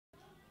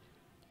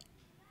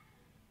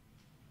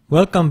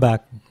Welcome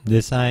back,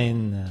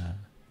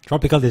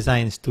 tropical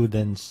design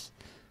students.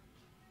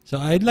 So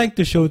I'd like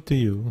to show to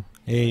you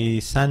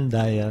a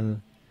sundial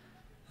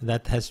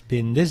that has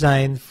been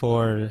designed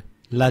for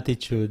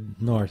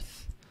latitude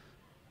north,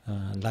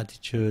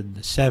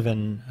 latitude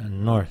 7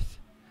 north.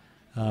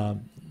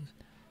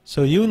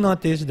 So you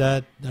notice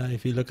that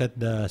if you look at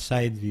the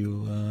side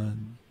view,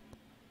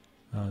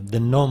 the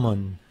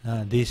gnomon,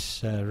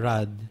 this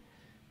rod,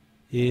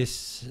 is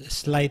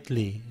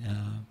slightly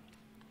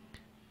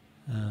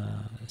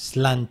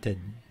slanted,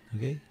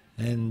 okay,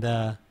 and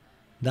the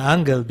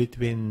angle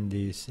between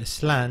this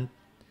slant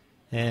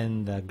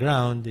and the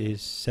ground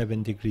is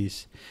 7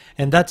 degrees,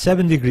 and that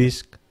 7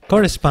 degrees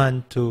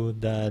correspond to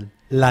the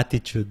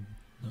latitude,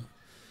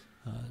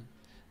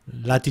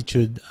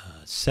 latitude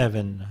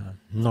 7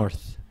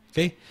 north.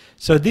 Okay,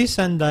 so this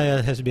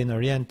sundial has been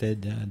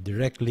oriented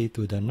directly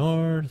to the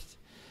north,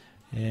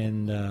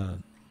 and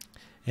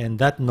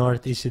that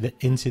north is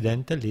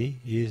incidentally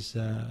is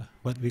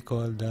what we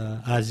call the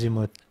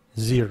azimuth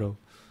 0.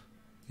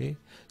 Okay,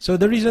 so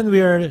the reason we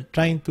are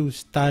trying to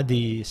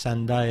study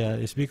sundial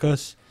is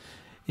because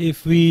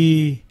if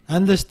we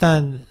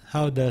understand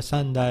how the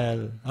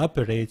sundial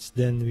operates,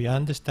 then we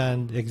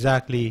understand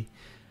exactly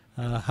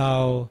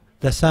how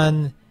the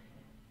sun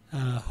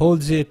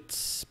holds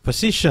its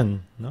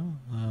position,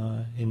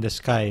 in the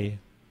sky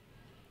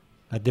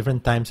at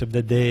different times of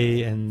the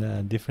day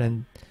and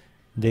different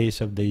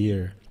days of the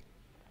year.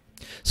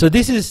 So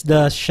this is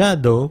the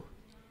shadow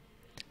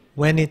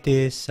when it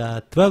is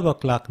 12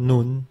 o'clock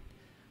noon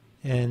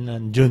and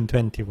on June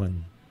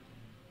 21.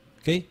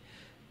 Okay,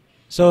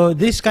 so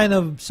this kind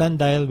of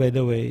sundial, by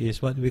the way,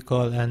 is what we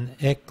call an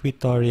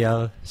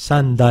equatorial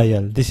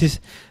sundial. This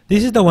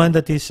is the one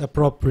that is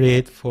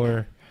appropriate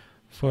for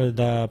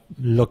the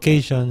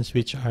locations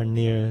which are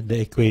near the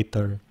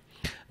equator.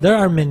 There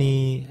are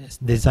many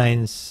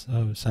designs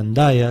of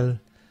sundial,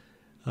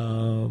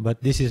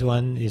 but this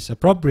one is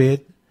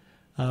appropriate.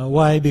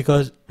 Why?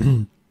 Because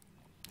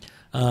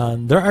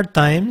there are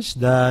times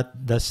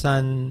that the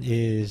sun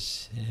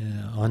is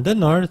on the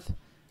north,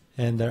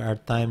 and there are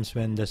times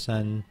when the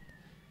sun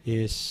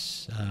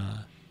is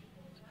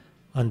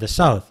on the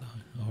south,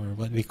 or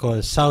what we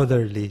call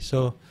southerly.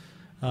 So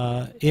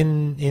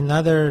in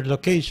other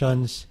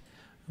locations,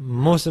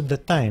 most of the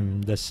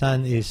time the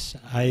sun is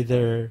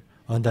either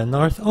on the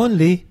north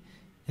only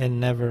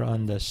and never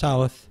on the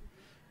south,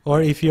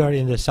 or if you are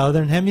in the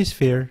southern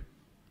hemisphere,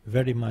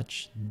 very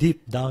much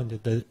deep down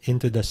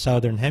into the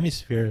southern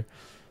hemisphere,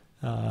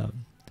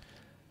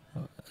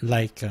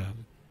 like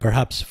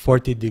perhaps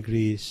 40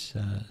 degrees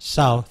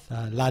south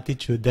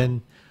latitude,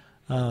 then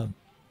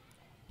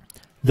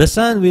the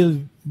sun will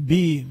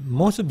be,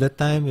 most of the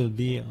time, will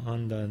be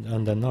on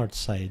the north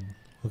side.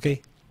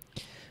 Okay,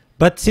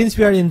 but since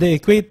we are in the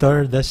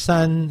equator, the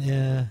sun,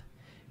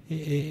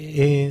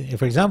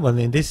 for example,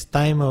 in this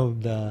time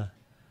of the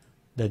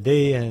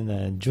day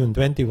and June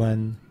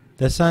 21,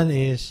 the sun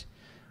is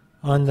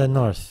on the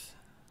north.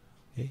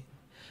 Okay,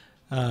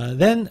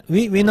 then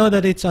we know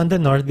that it's on the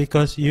north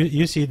because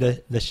you see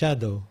the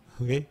shadow.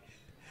 Okay,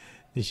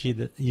 you see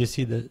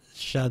the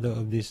shadow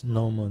of this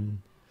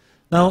gnomon.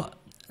 Now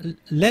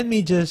let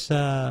me just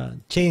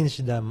change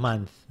the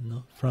month,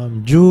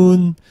 from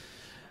June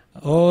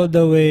all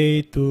the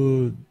way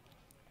to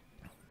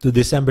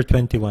December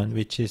 21,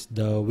 which is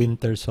the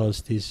winter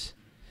solstice,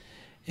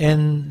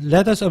 and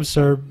let us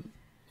observe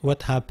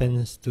what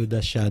happens to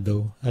the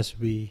shadow as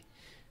we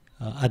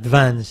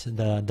advance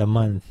the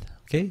month.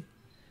 Okay,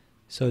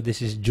 so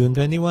this is June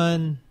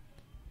 21,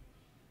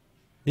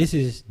 this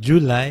is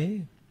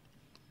July,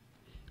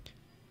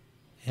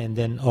 and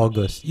then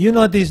August. You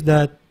notice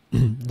that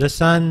the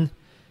sun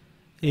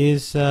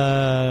is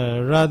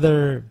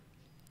rather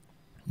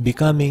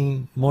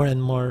becoming more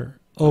and more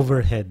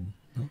overhead,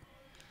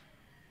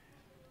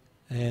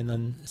 and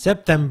on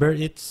September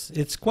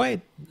it's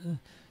quite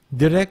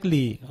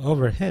directly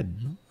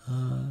overhead.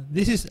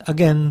 This is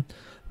again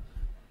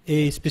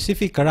a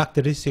specific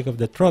characteristic of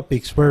the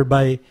tropics,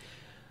 whereby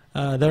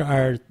there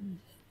are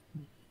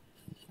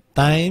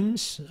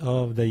times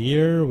of the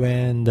year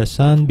when the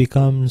sun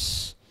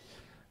becomes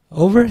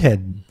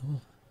overhead,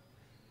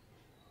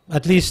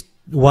 at least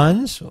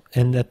once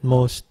and at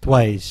most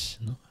twice.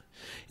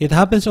 It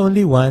happens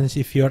only once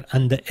if you're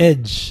on the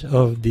edge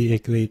of the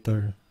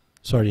equator,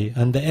 sorry,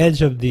 on the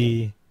edge of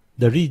the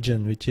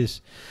region, which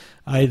is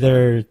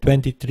either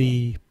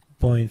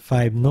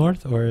 23.5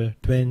 north or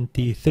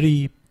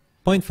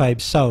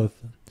 23.5 south.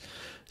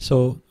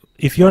 So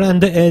if you're on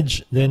the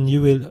edge, then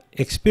you will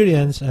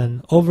experience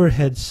an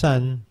overhead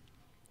sun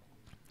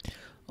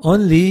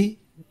only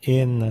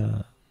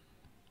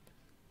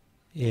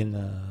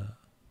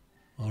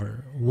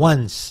or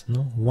once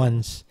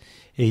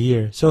a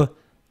year. So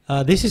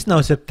this is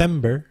now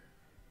September,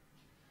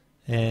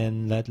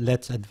 and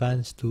let's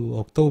advance to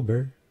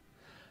October.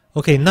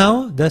 Okay,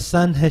 now the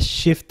sun has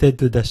shifted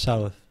to the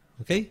south.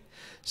 Okay,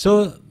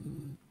 so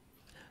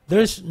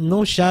there's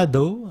no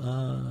shadow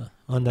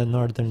on the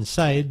northern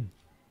side,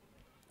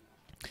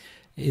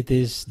 it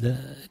is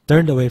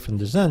turned away from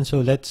the sun.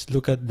 So let's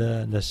look at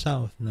the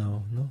south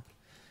now. No,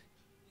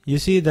 you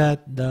see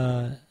that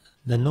the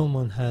new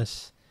moon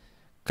has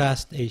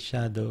cast a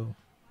shadow.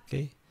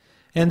 Okay,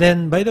 and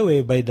then by the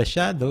way, by the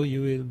shadow,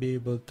 you will be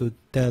able to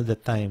tell the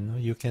time. No?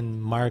 You can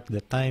mark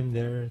the time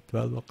there,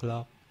 12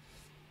 o'clock,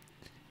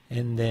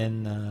 and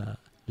then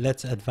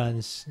let's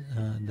advance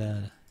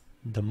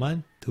the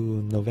month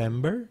to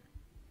November,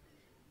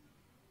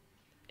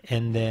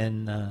 and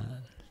then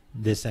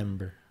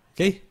December.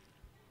 Okay.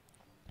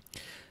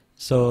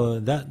 So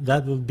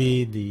that will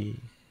be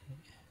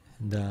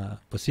the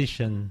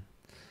position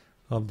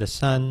of the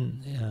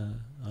sun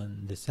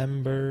on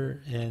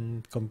December,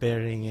 and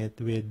comparing it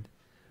with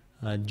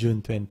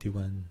June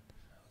 21.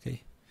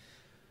 Okay.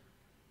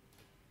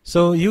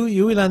 So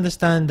you will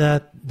understand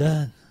that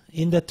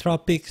in the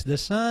tropics the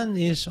sun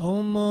is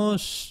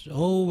almost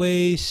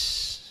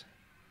always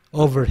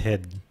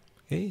overhead.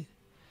 Okay.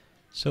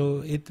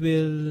 So it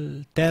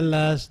will tell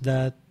us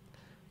that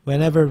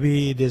whenever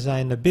we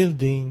design a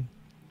building,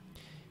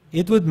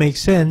 it would make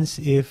sense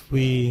if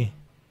we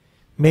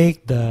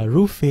make the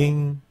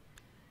roofing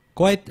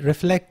quite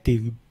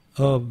reflective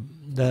of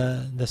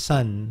the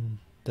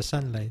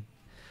sunlight.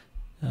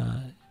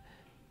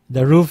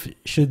 The roof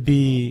should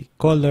be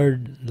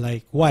colored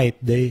like white.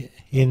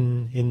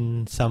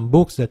 In some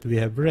books that we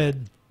have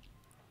read,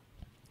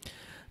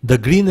 the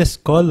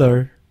greenest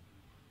color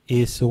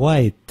is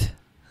white.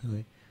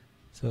 Okay.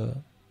 So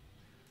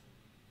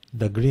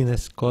the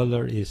greenest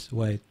color is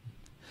white.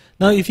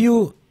 Now, if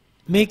you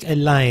make a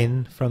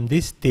line from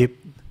this tip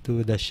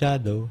to the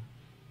shadow,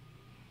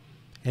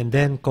 and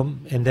then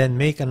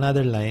make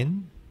another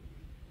line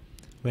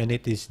when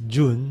it is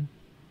June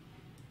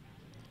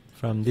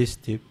from this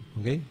tip,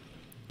 okay,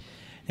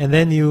 and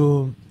then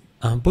you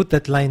put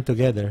that line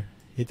together,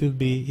 it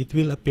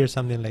will appear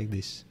something like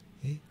this.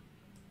 Okay?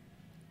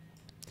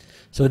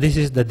 So this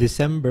is the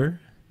December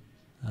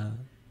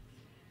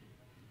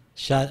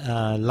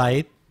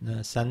sunlight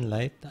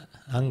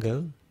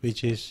angle,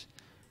 which is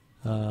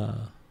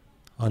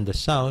on the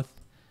south,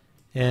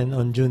 and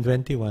on June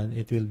 21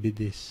 it will be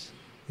this.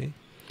 Okay,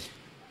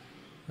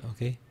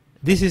 okay.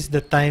 This is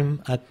the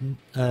time at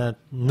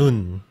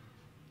noon.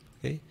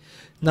 Okay.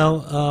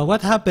 Now,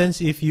 what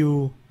happens if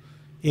you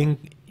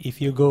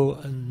go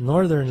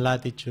northern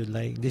latitude,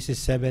 like this is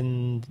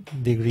 7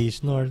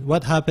 degrees north?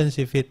 What happens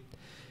if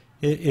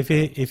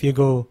you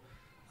go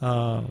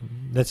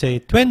let's say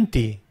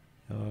 20,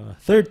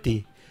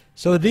 30?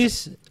 So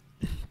this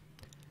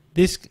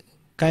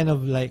kind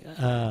of like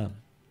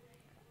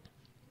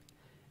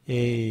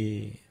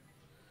a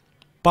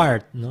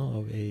part,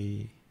 no,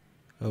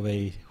 of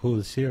a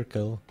whole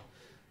circle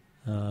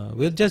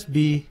will just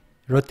be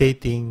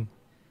rotating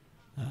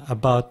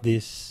about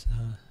this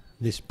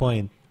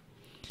point.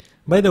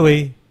 By the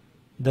way,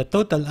 the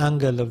total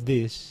angle of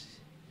this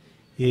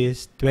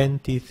is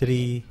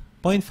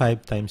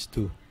 23.5 times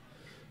 2.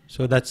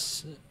 So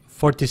that's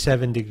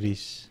 47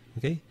 degrees.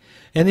 Okay?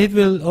 And it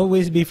will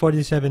always be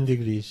 47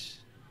 degrees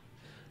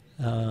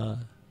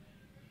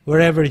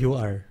wherever you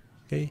are.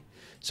 Okay?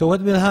 So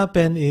what will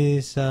happen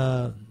is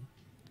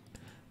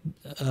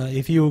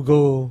if you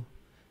go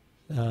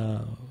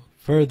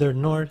further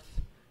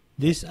north,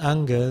 this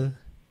angle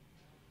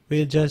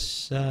will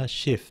just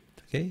shift.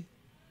 Okay?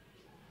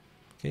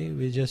 Okay,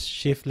 we just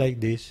shift like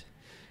this.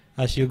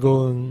 As you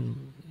go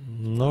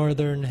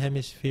northern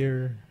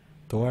hemisphere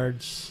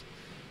towards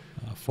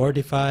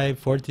 45,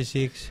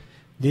 46,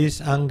 this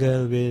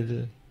angle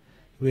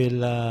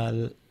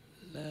will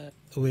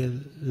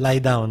lie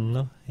down,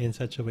 no? In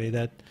such a way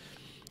that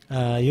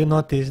you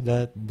notice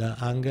that the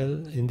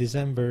angle in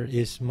December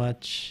is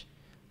much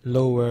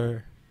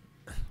lower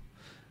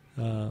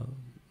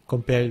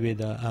compared with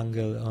the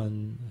angle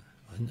on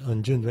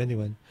June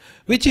 21,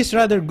 which is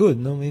rather good.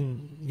 No? I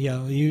mean,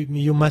 yeah,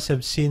 you must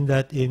have seen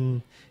that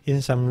in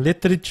some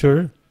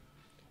literature,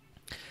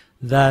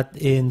 that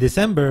in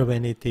December,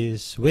 when it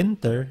is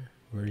winter,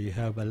 where you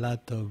have a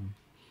lot of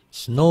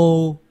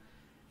snow,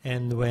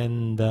 and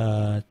when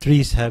the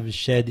trees have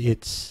shed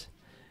its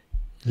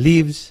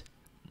leaves,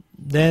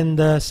 then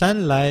the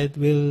sunlight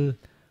will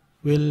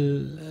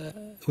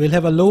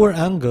have a lower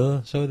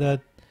angle, so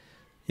that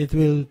it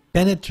will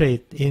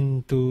penetrate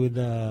into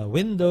the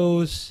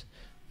windows.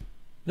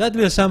 That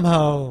will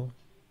somehow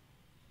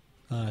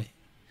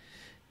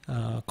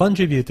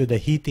contribute to the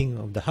heating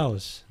of the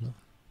house, no?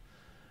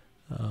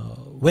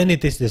 When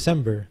it is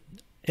December.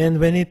 And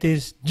when it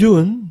is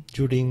June,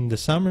 during the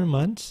summer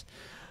months,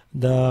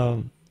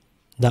 the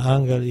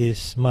angle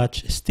is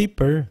much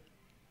steeper,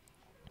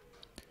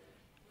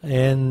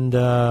 and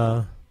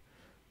the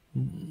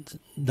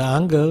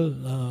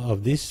angle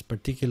of this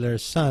particular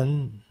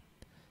sun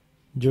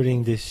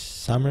during this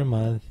summer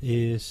month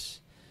is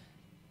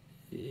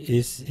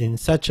in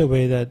such a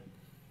way that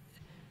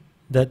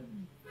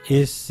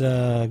is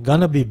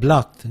going to be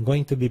blocked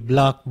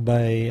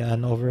by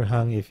an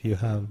overhang if you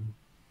have.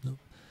 No?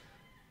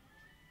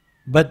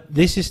 But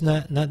this is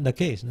not the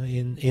case. No?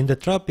 In the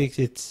tropics,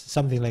 it's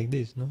something like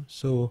this. No?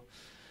 So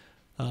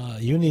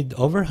you need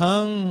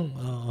overhang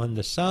on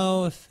the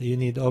south, you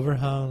need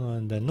overhang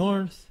on the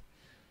north,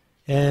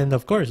 and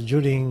of course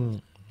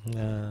during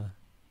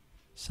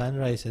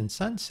sunrise and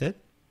sunset,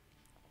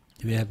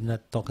 we have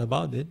not talked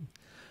about it.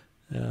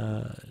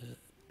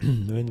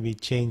 When we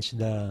change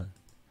the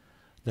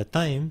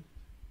time,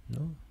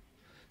 no?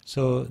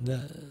 So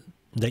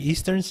the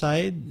eastern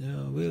side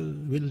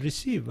will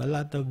receive a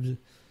lot of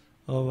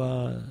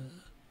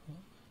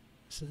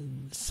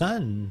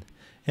sun,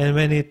 and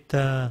when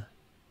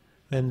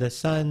the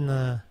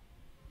sun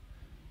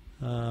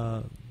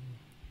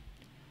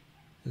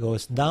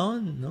goes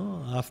down,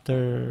 no,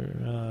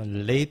 after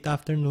late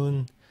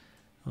afternoon,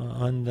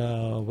 on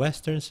the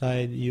western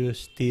side, you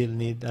still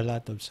need a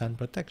lot of sun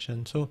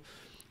protection. So,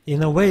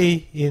 in a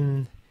way,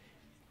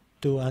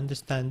 to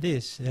understand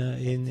this,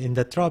 in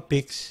the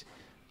tropics,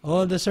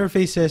 all the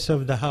surfaces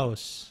of the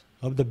house,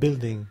 of the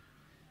building,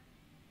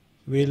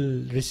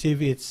 will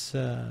receive its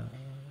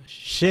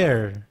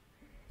share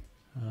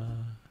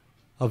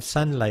of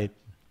sunlight,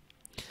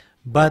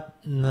 but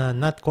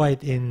not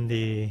quite in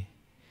the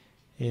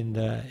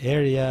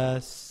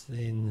areas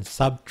in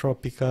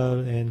subtropical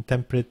and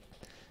temperate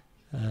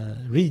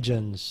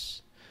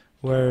regions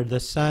where the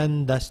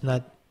sun does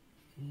not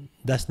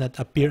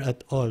appear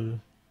at all.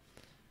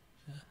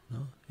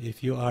 No?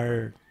 If you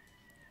are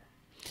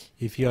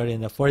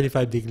in a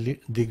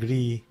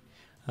 45-degree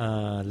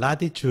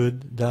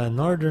latitude, the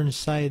northern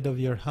side of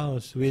your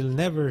house will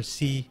never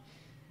see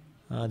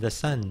the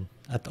sun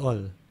at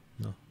all.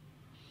 No,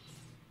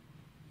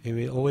 it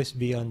will always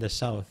be on the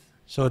south.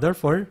 So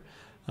therefore,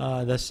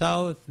 the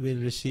south will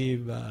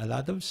receive a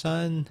lot of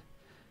sun,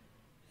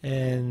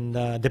 and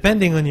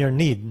depending on your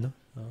need, no?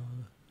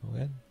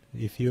 Okay?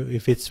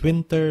 If it's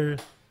winter,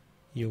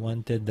 you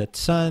wanted that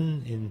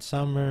sun. In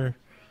summer,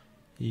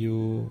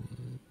 you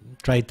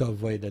try to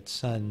avoid that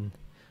sun.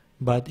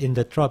 But in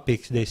the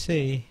tropics, they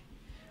say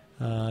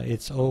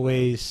it's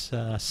always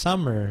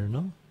summer,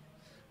 no?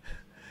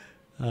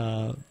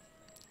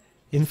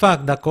 In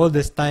fact, the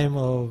coldest time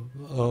of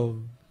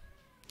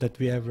that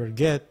we ever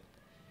get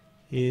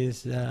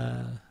is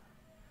when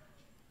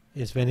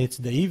it's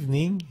the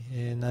evening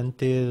and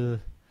until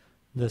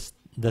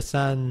the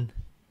sun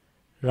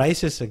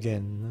rises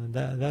again.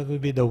 That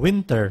would be the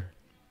winter.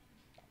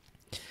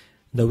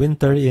 The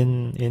winter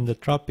in the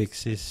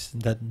tropics is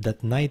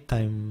that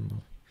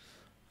nighttime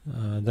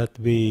that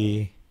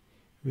we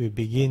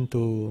begin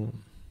to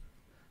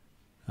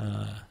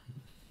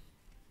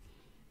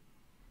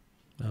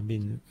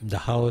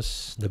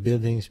the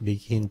buildings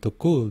begin to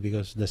cool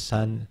because the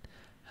sun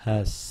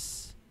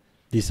has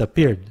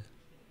disappeared.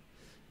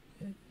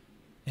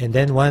 And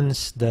then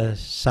once the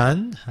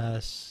sun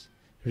has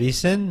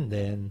risen,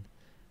 then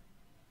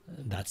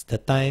that's the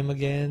time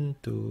again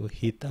to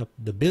heat up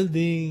the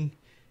building,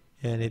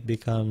 and it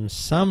becomes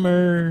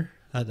summer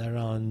at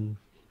around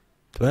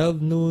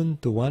 12 noon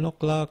to 1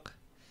 o'clock.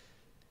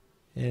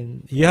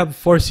 And you have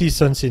 4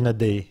 seasons in a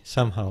day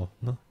somehow,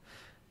 no?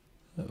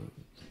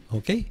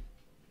 Okay?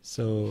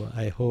 So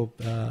I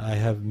hope I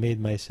have made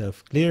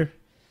myself clear.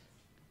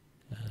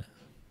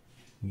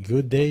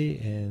 Good day,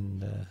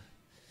 and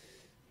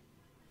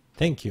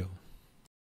thank you.